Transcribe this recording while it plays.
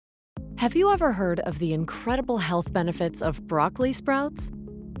Have you ever heard of the incredible health benefits of broccoli sprouts?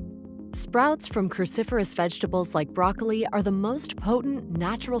 Sprouts from cruciferous vegetables like broccoli are the most potent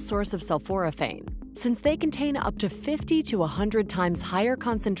natural source of sulforaphane, since they contain up to 50 to 100 times higher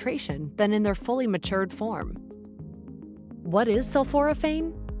concentration than in their fully matured form. What is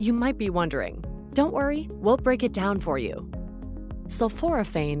sulforaphane? You might be wondering. Don't worry, we'll break it down for you.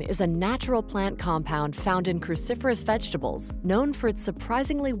 Sulforaphane is a natural plant compound found in cruciferous vegetables, known for its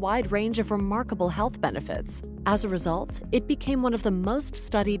surprisingly wide range of remarkable health benefits. As a result, it became one of the most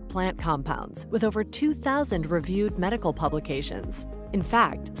studied plant compounds, with over 2,000 reviewed medical publications. In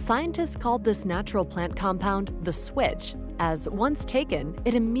fact, scientists called this natural plant compound the switch, as once taken,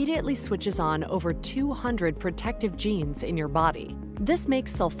 it immediately switches on over 200 protective genes in your body. This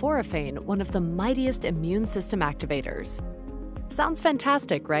makes sulforaphane one of the mightiest immune system activators. Sounds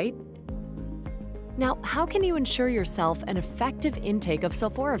fantastic, right? Now, how can you ensure yourself an effective intake of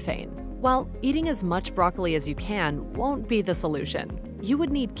sulforaphane? Well, eating as much broccoli as you can won't be the solution. You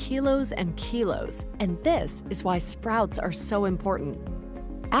would need kilos and kilos, and this is why sprouts are so important.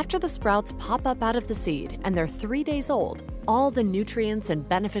 After the sprouts pop up out of the seed and they're 3 days old, all the nutrients and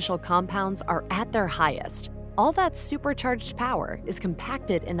beneficial compounds are at their highest. All that supercharged power is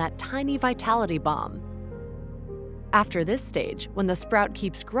compacted in that tiny vitality bomb. After this stage, when the sprout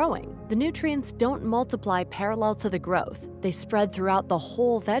keeps growing, the nutrients don't multiply parallel to the growth. They spread throughout the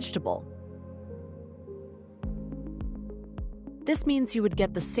whole vegetable. This means you would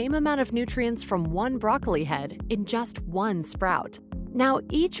get the same amount of nutrients from one broccoli head in just one sprout. Now,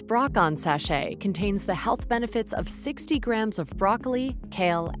 each Broc On sachet contains the health benefits of 60 grams of broccoli,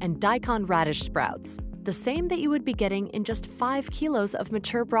 kale, and Daikon Radish sprouts, the same that you would be getting in just 5 kilos of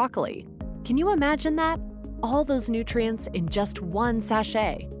mature broccoli. Can you imagine that? All those nutrients in just one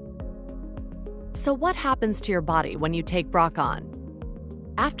sachet. So what happens to your body when you take Broc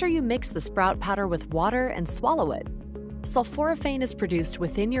On? After you mix the sprout powder with water and swallow it, sulforaphane is produced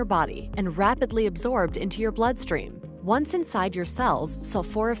within your body and rapidly absorbed into your bloodstream. Once inside your cells,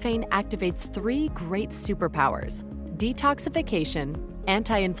 sulforaphane activates 3 great superpowers: detoxification,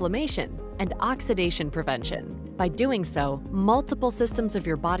 anti-inflammation, and oxidation prevention. By doing so, multiple systems of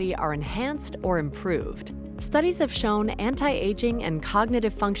your body are enhanced or improved. Studies have shown anti-aging and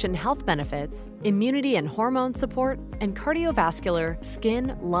cognitive function health benefits, immunity and hormone support, and cardiovascular,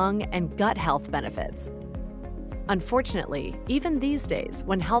 skin, lung, and gut health benefits. Unfortunately, even these days,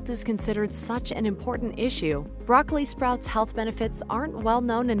 when health is considered such an important issue, broccoli sprouts' health benefits aren't well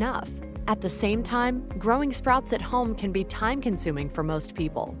known enough. At the same time, growing sprouts at home can be time-consuming for most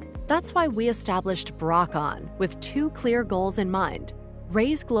people. That's why we established Broc On with 2 clear goals in mind: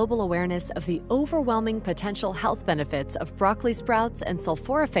 raise global awareness of the overwhelming potential health benefits of broccoli sprouts and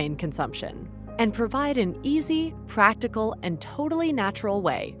sulforaphane consumption, and provide an easy, practical, and totally natural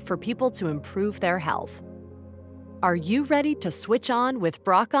way for people to improve their health. Are you ready to switch on with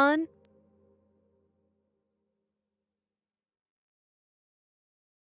Broc On?